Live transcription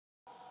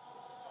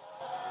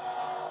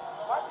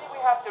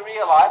have to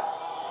realize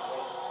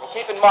and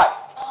keep in mind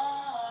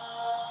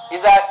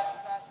is that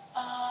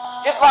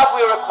just like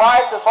we are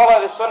required to follow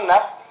the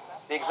sunnah,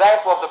 the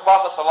example of the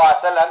Prophet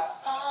ﷺ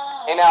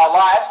in our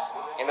lives,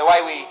 in the way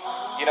we,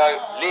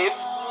 live,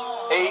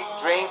 eat,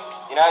 drink,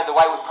 the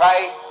way we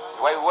pray,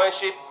 the way we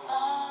worship,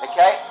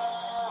 okay?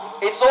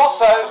 It's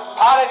also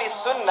part of his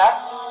sunnah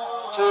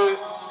to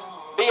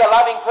be a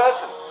loving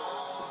person.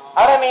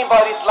 I don't mean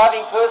by this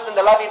loving person,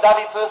 the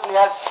lovey-dovey person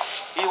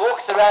he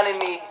walks around in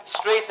the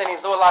streets and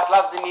he's all like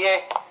loves in the air.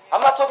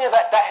 I'm not talking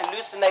about that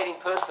hallucinating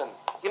person.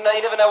 You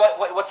never know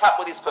what's up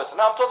with this person.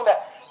 No, I'm talking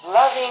about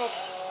loving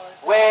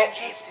where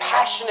he's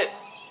passionate.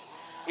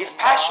 He's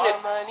passionate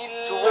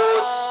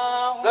towards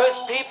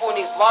those people in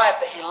his life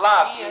that he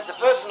loves. He's a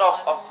person of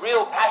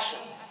real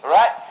passion.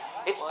 Alright?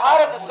 It's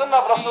part of the sunnah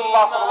of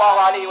Rasulullah sallallahu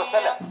alayhi wa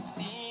sallam.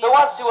 So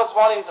once he was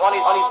on his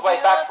way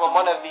back from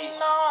one of the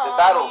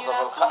battles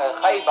of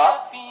Khaybar,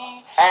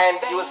 and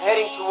he was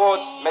heading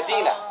towards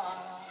Medina.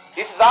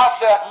 This is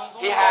after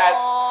he has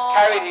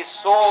carried his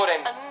sword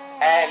and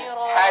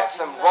had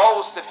some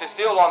roles to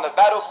fulfill on the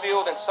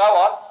battlefield and so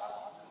on.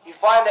 You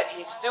find that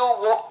he still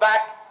walked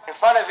back in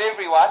front of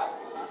everyone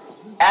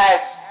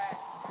as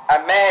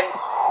a man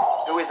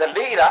who is a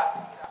leader.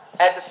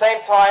 At the same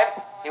time,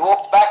 he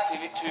walked back to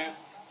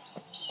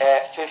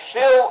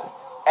fulfill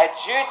a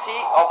duty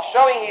of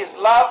showing his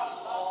love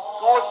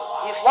towards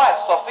his wife,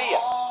 Sophia.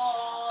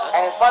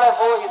 And in front of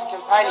all his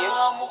companions,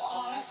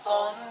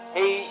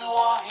 he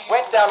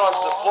went down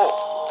onto the floor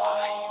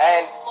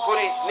and put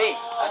his knee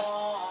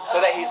so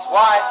that his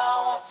wife,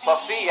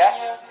 Sophia,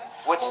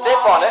 would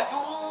step on it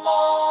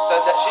so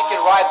that she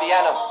can ride the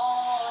animal.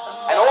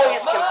 And all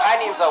his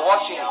companions are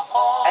watching this.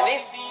 And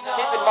this,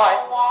 keep in mind,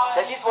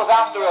 that this was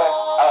after a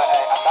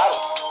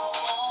battle.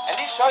 And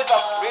this shows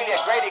us really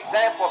a great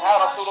example of how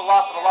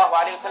Rasulullah sallallahu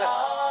alayhi wa sallam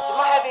did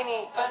not have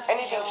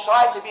anything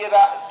to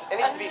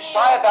be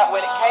shy about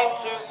when it came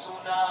to,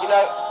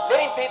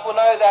 letting people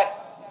know that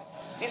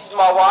this is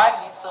my wife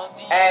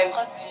and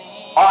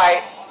I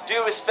do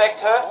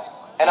respect her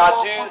and I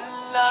do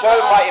show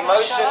my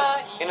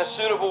emotions in a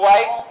suitable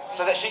way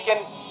so that she can,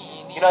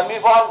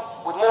 move on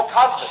with more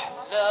comfort.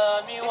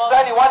 This is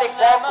only one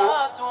example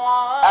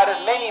out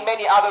of many,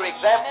 many other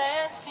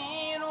examples.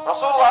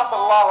 Rasulullah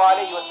sallallahu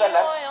alayhi wa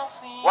sallam,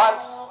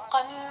 once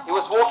he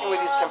was walking with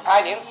his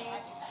companions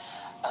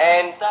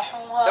and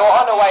they were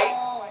on the way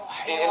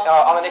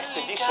on an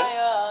expedition,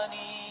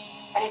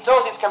 and he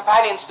tells his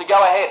companions to go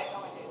ahead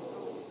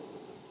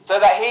so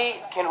that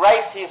he can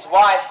race his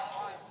wife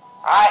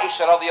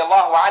Aisha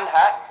radiallahu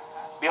anha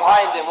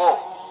behind them all.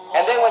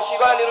 And then when she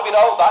got a little bit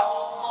older,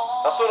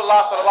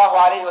 Rasulullah sallallahu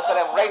alayhi wa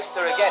sallam raced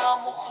her again,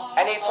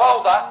 and he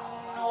told her,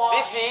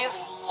 this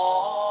is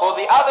for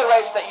the other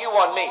race that you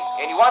won me,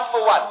 and you won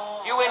for one.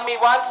 You win me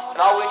once and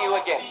I'll win you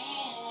again.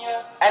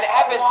 And it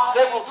happened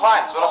several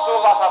times where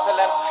Rasulullah sallallahu alayhi wa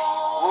sallam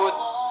would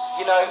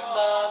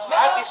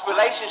have this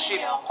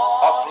relationship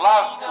of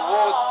love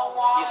towards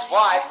his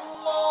wife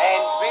and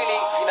really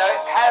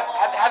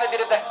have a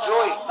bit of that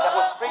joy that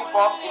was free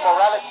from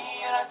immorality.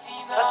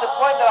 But the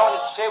point that I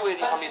wanted to share with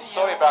you from this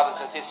story,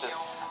 brothers and sisters,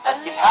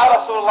 is how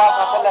Rasulullah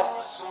sallallahu alayhi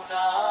wa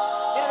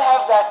sallam didn't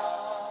have that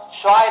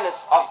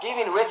shyness of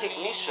giving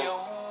recognition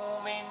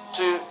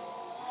to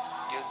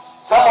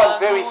someone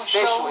very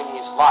special in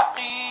his life.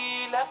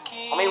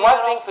 I mean, one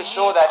thing for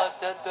sure that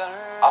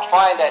I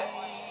find that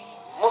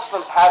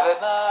Muslims have it,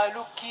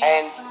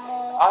 and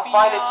I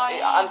find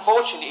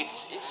unfortunately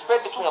it's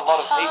spread between a lot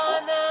of people,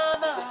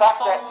 is the fact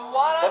that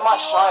they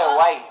might shy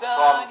away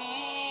from,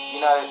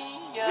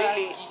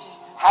 really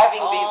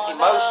having these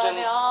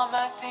emotions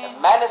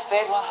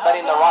manifest, but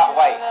in the right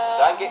way.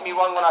 Don't get me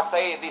wrong when I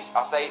say this,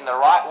 I say it in the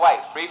right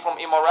way, free from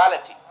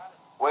immorality,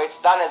 where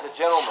it's done as a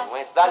gentleman, when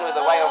it's done with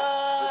a way of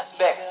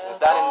respect, it's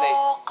done in the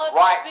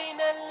right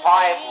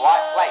time,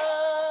 right place.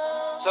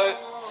 So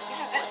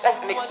this is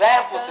just an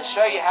example to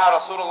show you how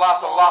Rasulullah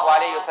sallallahu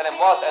alayhi wa sallam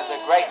was as a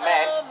great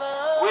man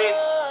with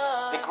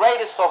the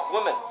greatest of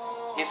women,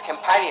 his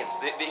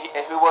companions,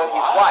 who were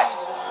his wives.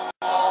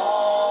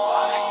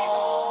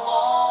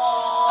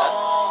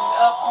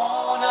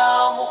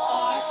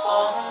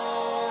 مخلصا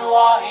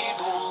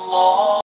وعد الله